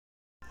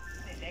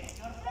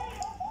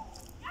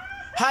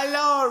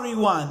Hello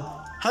everyone!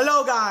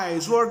 Hello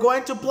guys! We're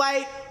going to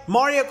play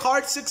Mario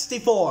Kart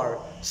 64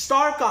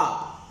 Star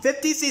Cup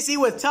 50cc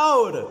with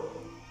Toad.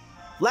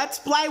 Let's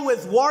play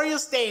with Wario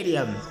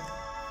Stadium.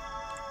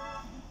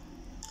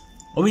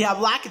 We have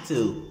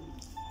Lakitu.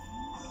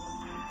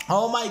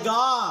 Oh my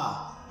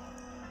god!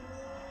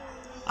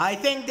 I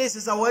think this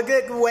is a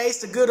good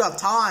waste of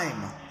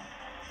time.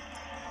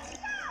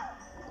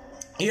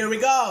 Here we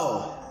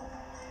go.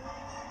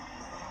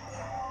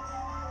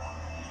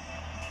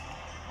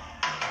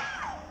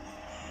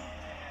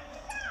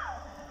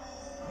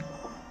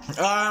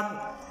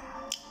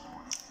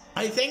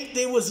 I think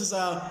there was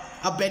a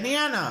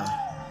banana.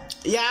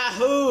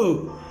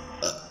 Yahoo!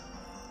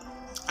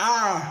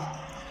 That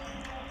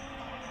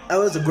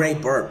was a great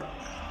burp.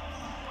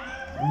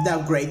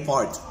 That great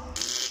fart.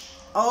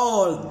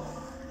 Oh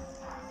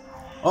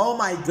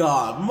my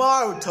god,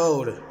 Mario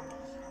Toad.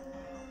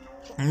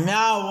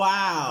 Now,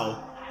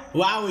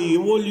 wow,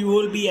 you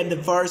will be in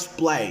the first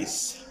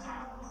place.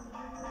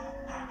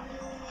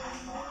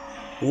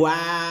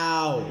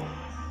 Wow.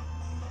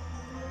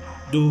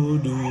 Do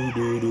do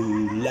do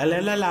do la la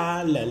la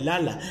la la la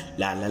la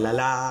la la la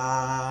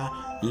la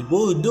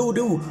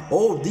do.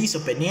 Oh, these are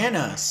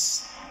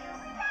bananas.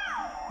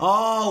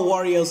 Oh,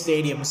 Wario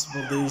Stadium's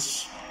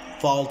this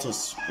fault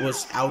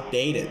was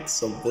outdated,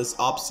 so this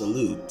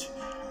obsolete.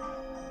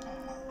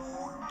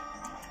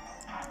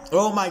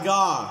 Oh my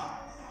god.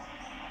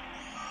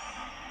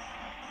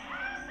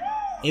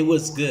 It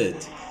was good.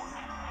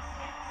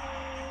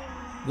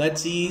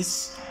 Let's see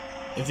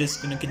if it's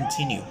gonna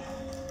continue.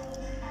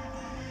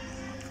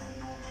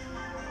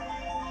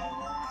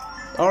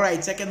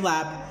 Alright, second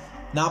lap.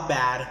 Not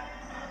bad.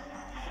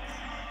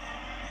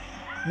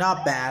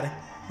 Not bad.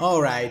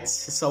 Alright,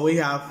 so we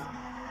have...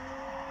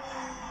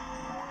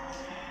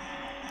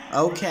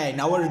 Okay,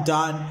 now we're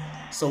done.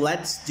 So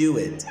let's do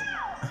it.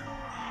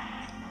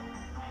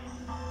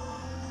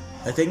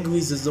 I think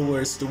this is the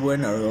worst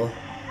winner.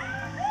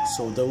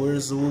 So there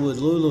was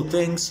little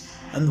things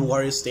and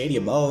Wario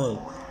Stadium. Oh,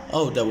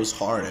 that was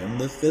hard. And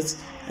let's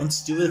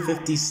do it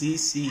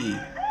 50cc.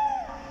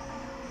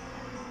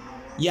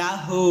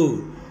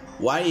 Yahoo!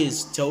 Why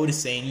is Toad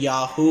saying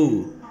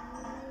Yahoo?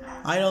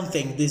 I don't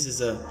think this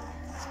is a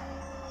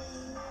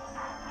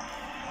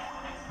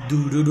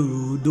do do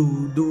do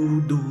do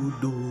do do do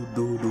do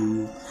do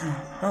do do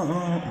do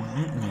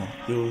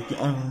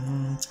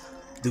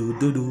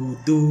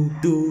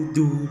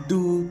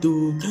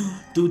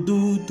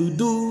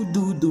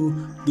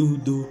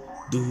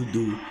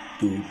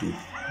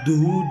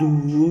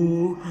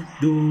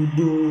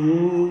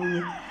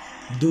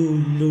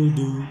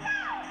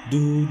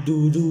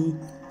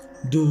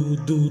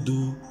do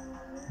do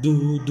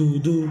do do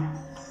do.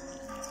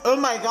 Oh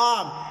my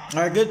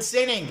god, good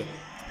singing.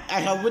 I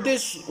have with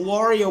this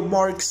Wario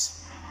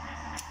marks.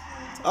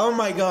 Oh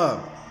my god,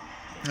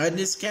 I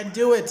just can't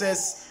do it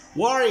as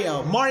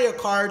Wario, Mario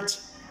Kart.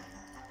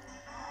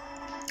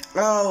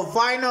 Oh,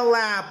 final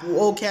lap,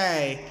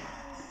 okay.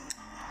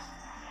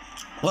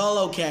 Well,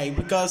 okay,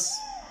 because,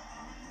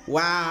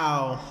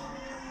 wow.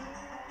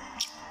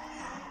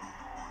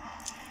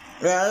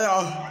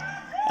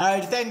 I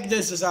think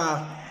this is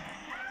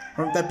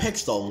from the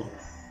pixel.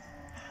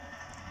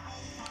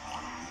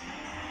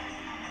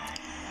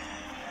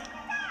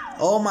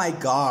 Oh my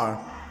god.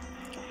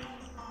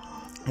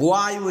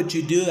 Why would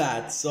you do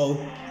that? So,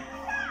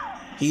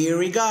 here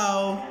we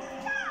go.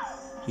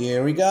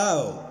 Here we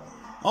go.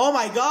 Oh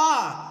my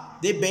god!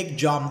 The big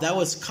jump. That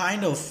was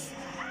kind of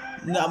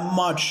not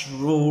much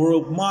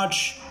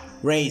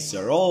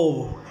racer.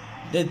 Oh,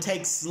 it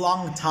takes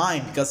long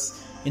time because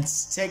it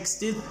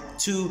takes it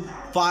to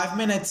 5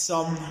 minutes.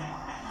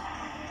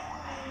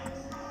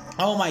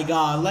 Oh my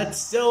god,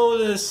 let's do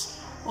this.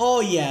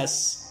 Oh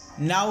yes.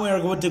 Now we're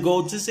going to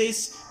go to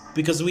this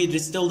because we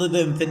just still did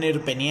the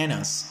infinite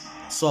bananas.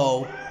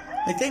 So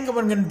I think I'm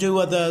gonna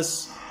do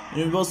this.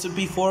 It was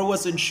before,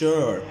 wasn't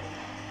sure.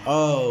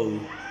 Oh,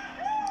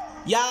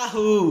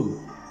 Yahoo!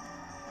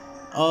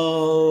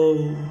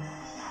 Oh,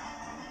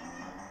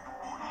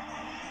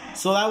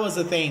 so that was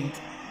the thing.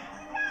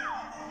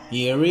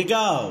 Here we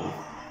go.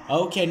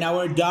 Okay, now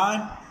we're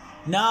done.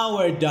 Now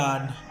we're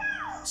done.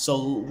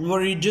 So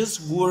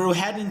we're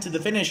heading to the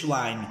finish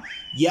line.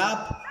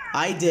 Yup,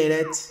 I did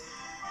it.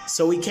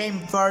 So we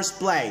came first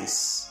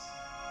place.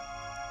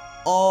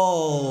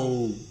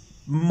 Oh,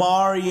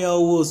 Mario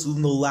was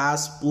in the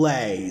last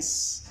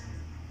place.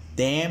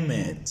 Damn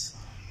it.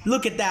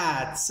 Look at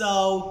that.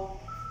 So,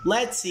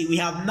 let's see. We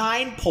have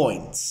 9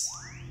 points.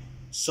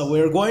 So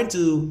we're going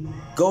to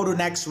go to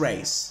next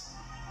race.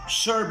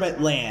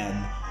 Sherbet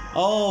Land.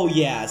 Oh,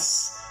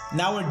 yes.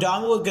 Now we're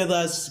done with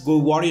us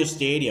go Wario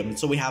Stadium.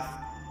 So we have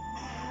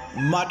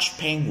much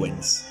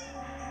penguins.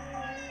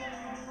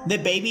 The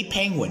baby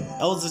penguin.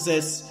 Oh, this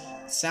is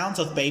sounds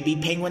of baby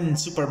penguin in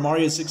Super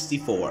Mario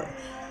 64.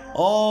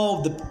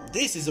 Oh,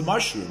 this is a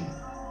mushroom.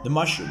 The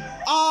mushroom.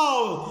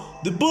 Oh,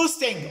 the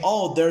boosting.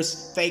 Oh,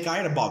 there's fake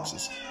item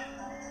boxes.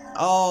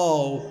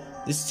 Oh,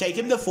 this is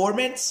taking the 4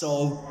 minutes.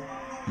 So,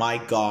 my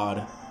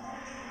god.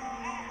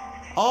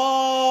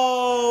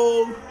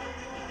 Oh,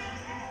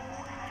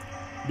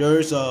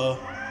 There's a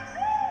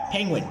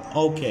penguin.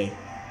 Okay.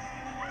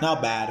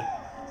 Not bad.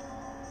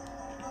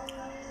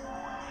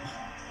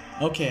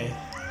 Okay.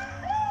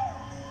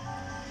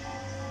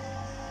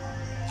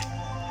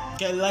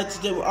 Okay, let's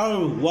do.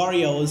 Oh,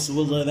 Wario's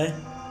will do that.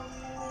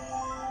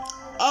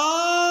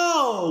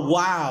 Oh,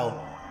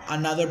 wow.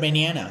 Another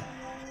banana.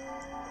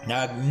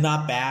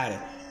 Not bad.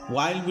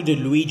 While the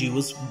Luigi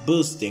was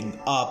boosting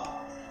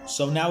up.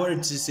 So now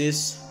it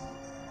is.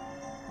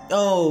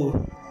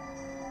 Oh.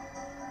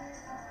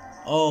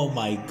 Oh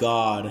my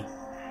god.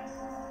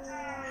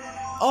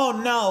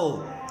 Oh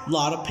no. A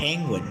lot of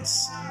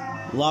penguins.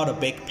 A lot of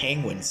big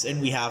penguins.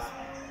 And we have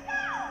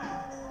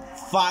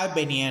 5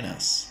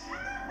 bananas.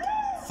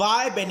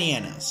 5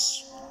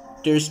 bananas.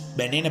 There's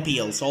banana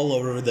peels all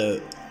over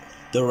the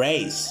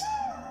race.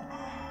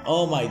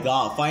 Oh my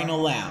god, final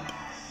lap.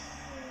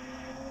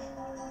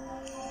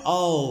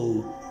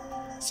 Oh,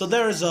 so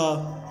there's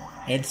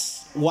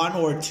it's 1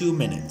 or 2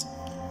 minutes.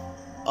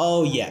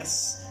 Oh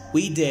yes,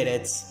 we did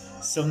it.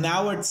 So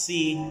now let's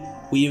see,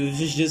 we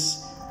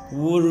just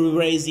were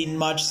raising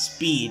much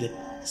speed.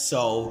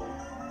 So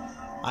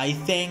I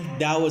think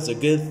that was a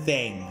good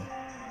thing.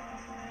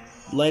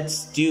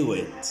 Let's do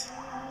it.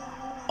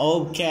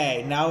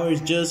 Okay, now we're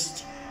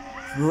just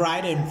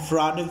right in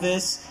front of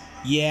us.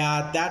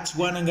 Yeah, that's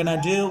what I'm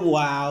gonna do.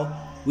 Wow,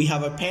 we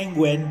have a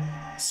penguin.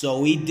 So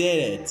we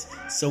did it.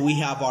 So we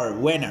have our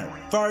winner.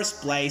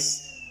 First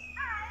place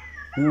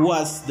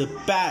was the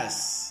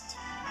best.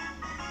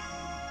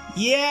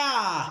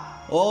 Yeah.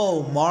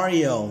 Oh,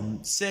 Mario,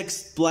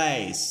 6th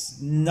place.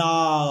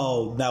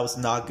 No, that was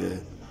not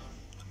good.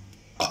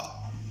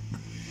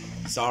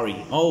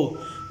 Sorry. Oh,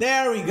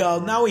 there we go.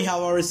 Now we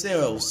have our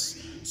sales.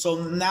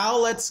 So now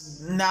let's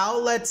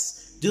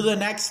do the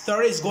next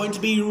 30. It's going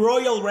to be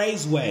Royal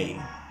Raceway.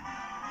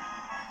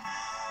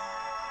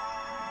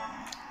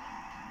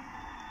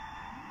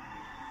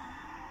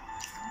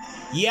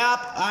 Yep,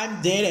 I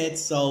did it.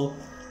 So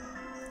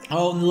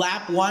on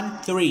lap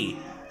 1-3.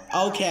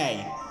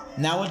 Okay,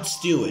 now let's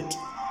do it.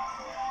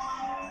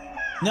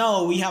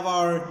 No, we have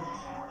our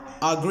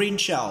green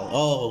shell.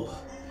 Oh,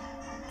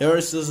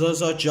 there's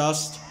also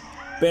just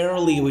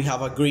barely we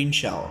have a green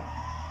shell.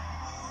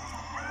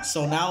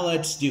 So now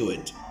let's do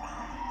it.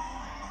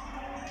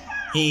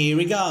 Here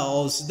we go.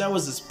 Oh, so that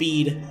was the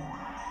speed.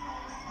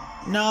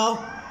 No,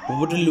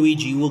 but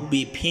Luigi will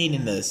be a pain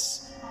in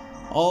this.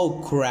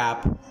 Oh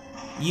crap.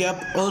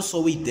 Yep,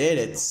 also we did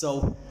it.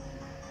 So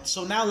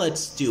now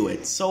let's do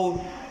it. So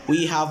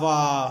we have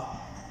a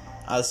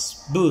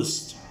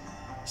boost.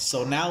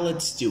 So now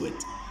let's do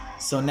it.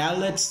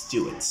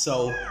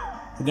 So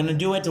we're gonna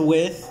do it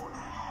with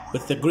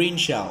the green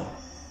shell.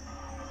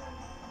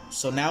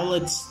 So now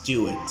let's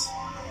do it.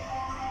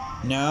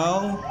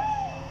 No.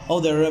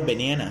 Oh, they're a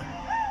banana.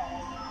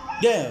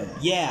 Go,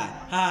 yeah.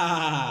 Ha ha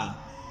ha.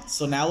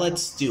 So now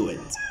let's do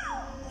it.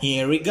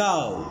 Here we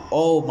go.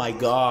 Oh my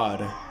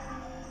god.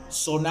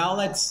 So now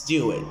let's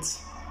do it.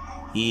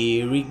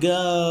 Here we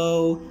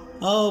go.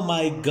 Oh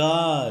my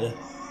god.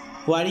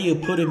 Why do you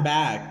put him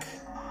back?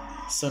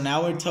 So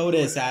now our toad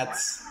is at...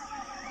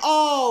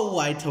 Oh,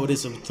 I told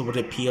us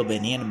to peel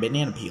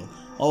banana peel.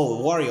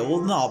 Oh, Wario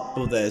will not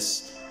do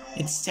this.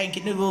 It's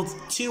taking about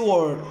 2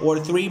 or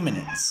 3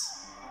 minutes.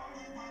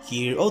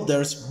 Here, oh,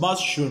 there's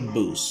mushroom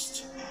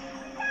boost.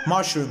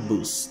 Mushroom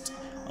boost.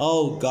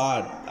 Oh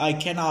god, I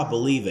cannot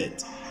believe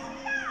it.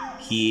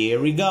 Here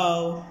we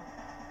go.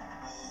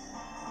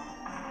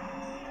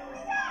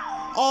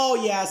 Oh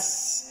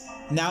yes,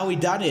 now we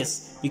done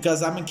this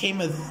because I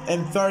came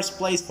in first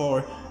place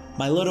for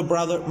my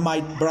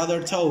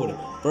brother Toad.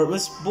 But it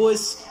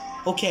was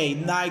okay,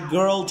 not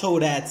girl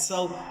Toadette.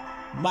 So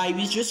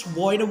maybe just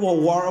Void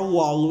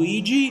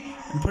Waluigi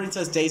and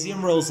Princess Daisy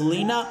and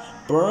Rosalina.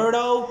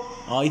 Birdo,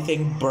 I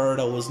think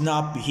Birdo was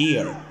not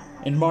here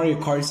in Mario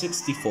Kart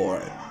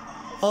 64.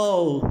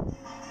 Oh,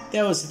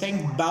 there was I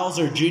think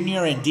Bowser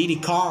Jr. and Diddy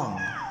Kong.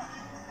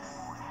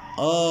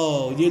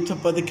 Oh,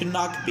 but it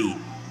cannot be.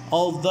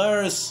 Oh,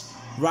 there's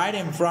right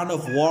in front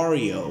of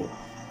Wario.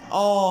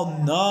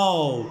 Oh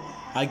no,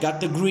 I got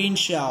the green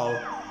shell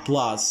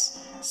plus.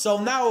 So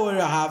now we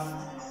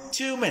have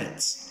 2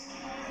 minutes.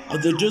 Oh,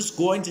 they're just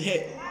going to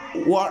hit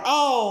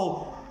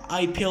Oh,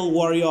 I peeled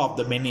Wario off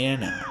the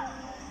banana.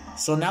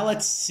 So now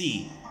let's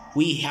see.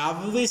 We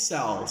have the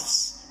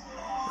cells.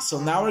 So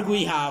now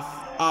we have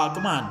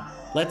come on.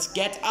 Let's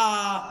get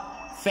a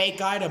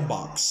fake item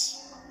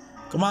box.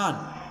 Come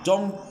on,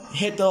 don't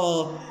hit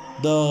the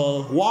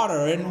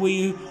water, and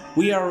we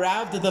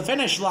arrived at the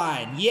finish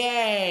line.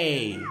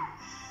 Yay!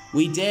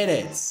 We did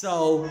it.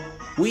 So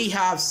we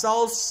have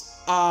cells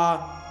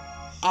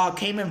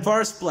came in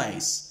first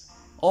place.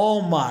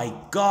 Oh my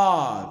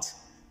god,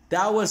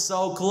 that was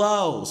so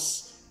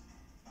close.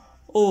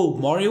 Oh,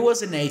 Mario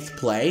was in 8th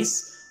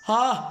place.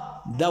 Huh?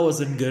 That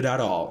wasn't good at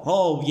all.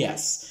 Oh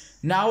yes.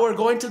 Now we're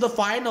going to the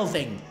final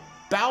thing.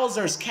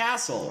 Bowser's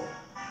Castle.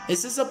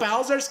 Is this a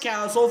Bowser's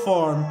Castle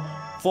for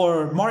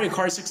Mario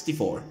Kart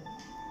 64?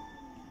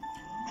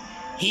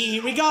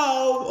 Here we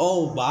go.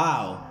 Oh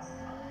wow.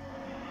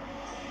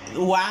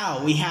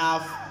 Wow, we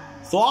have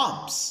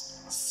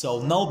thwomps. So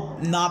no,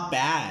 not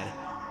bad.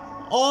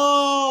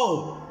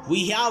 Oh,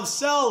 we have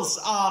cells,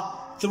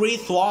 3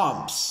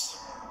 thwomps.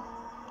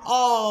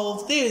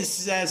 Oh,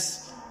 this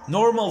is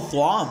normal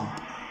thwomp.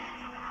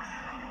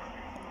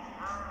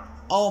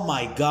 Oh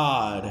my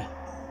god.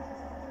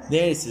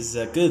 This is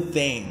a good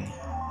thing.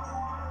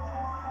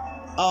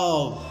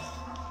 Oh.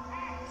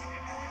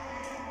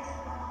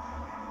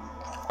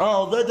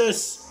 Oh, look at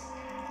this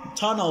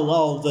tunnel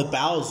of the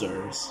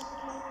Bowser's.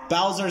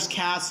 Bowser's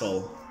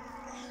Castle.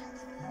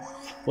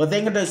 What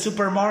think of the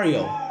Super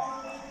Mario?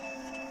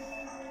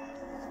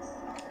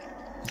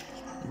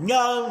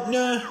 No.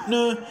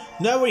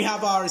 Now we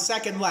have our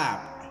second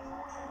lap.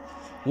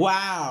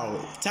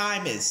 Wow,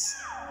 time is.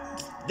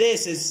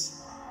 This is.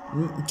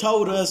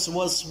 Told us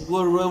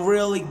we're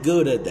really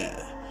good at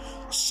that.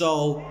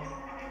 So,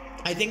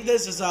 I think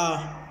this is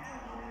a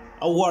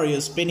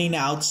Wario spinning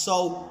out.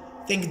 So,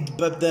 think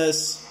about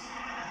this.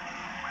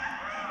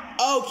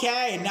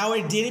 Okay, now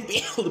we didn't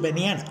build a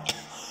banana.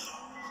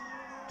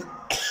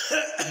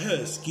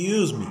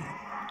 Excuse me.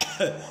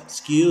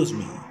 Excuse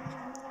me.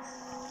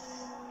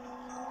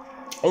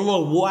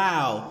 Oh,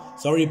 wow.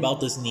 Sorry about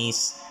this,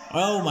 niece.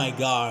 Oh my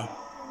god.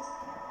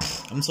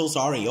 I'm so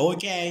sorry.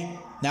 Okay.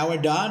 Now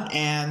we're done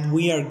and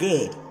we are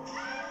good.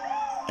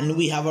 And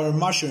we have our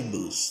mushroom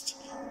boost.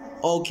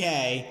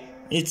 Okay.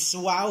 It's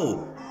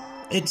wow.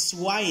 It's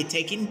why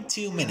taking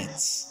 2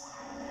 minutes.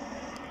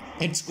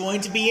 It's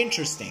going to be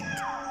interesting.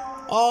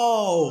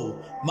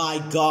 Oh my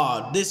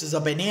god. This is a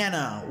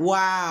banana.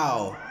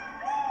 Wow.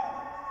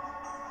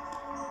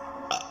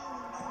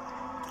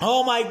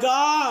 Oh my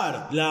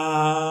god!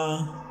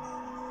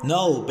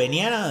 No,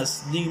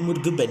 bananas.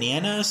 With good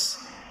bananas,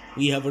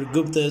 we have our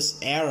good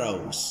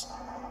arrows.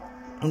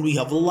 And we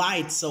have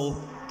lights, so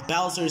the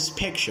Bowser's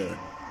picture.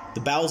 The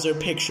Bowser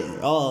picture.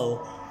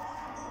 Oh.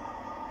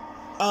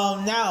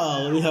 Oh,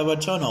 now we have a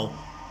tunnel.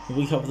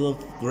 We have the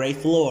gray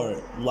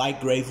floor. Light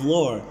gray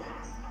floor.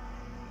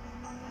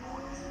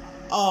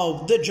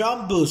 Oh, the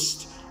jump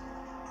boost.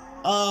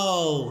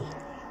 Oh.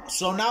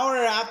 So now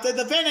we're after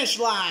the finish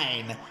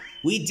line.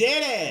 We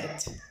did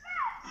it!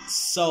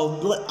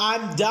 So,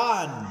 I'm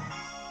done.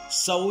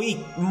 So,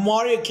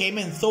 Mario came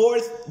in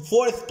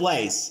fourth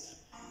place.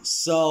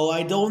 So,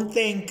 I don't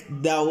think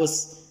that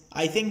was...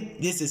 I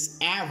think this is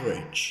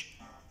average.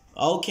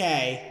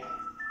 Okay.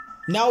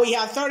 Now we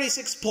have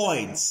 36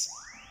 points.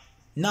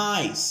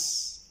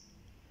 Nice.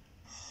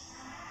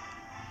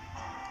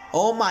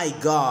 Oh my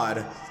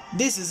god.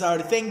 This is our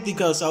thing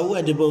because I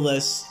went to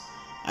this.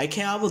 I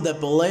can't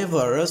believe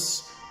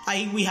us.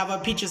 We have a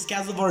Peach's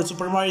Castle for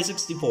Super Mario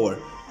 64.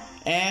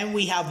 And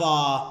we have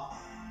a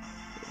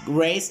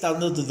race down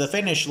to the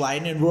finish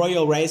line in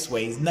Royal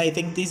Raceways. And I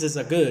think this is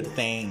a good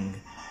thing.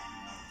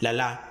 La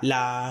la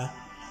la.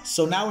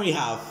 So now we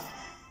have.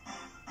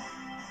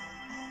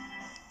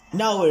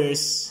 Now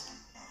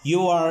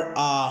you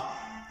are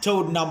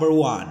Toad number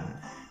 1.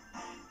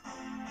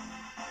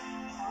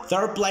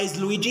 Third place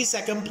Luigi,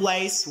 second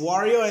place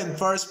Wario, and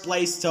first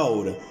place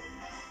Toad.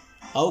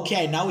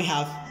 Okay, now we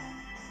have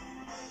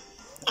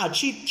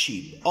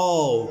cheap.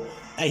 Oh,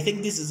 I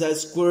think this is a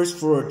squares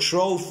for a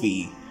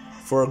trophy,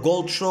 for a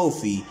gold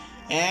trophy,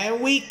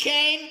 and we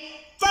came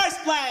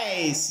first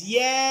place.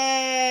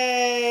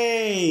 Yay!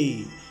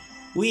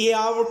 We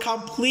have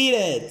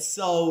completed.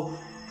 So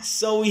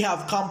we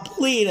have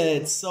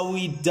completed. So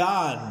we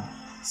done.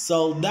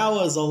 So that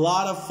was a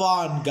lot of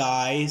fun,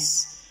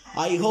 guys.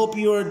 I hope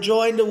you are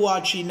enjoying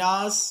watching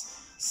us.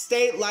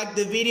 Like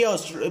the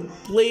videos,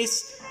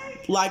 please.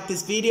 Like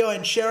this video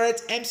and share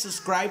it and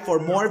subscribe for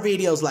more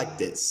videos like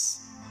this.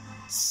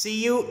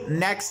 See you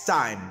next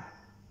time.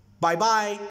 Bye bye.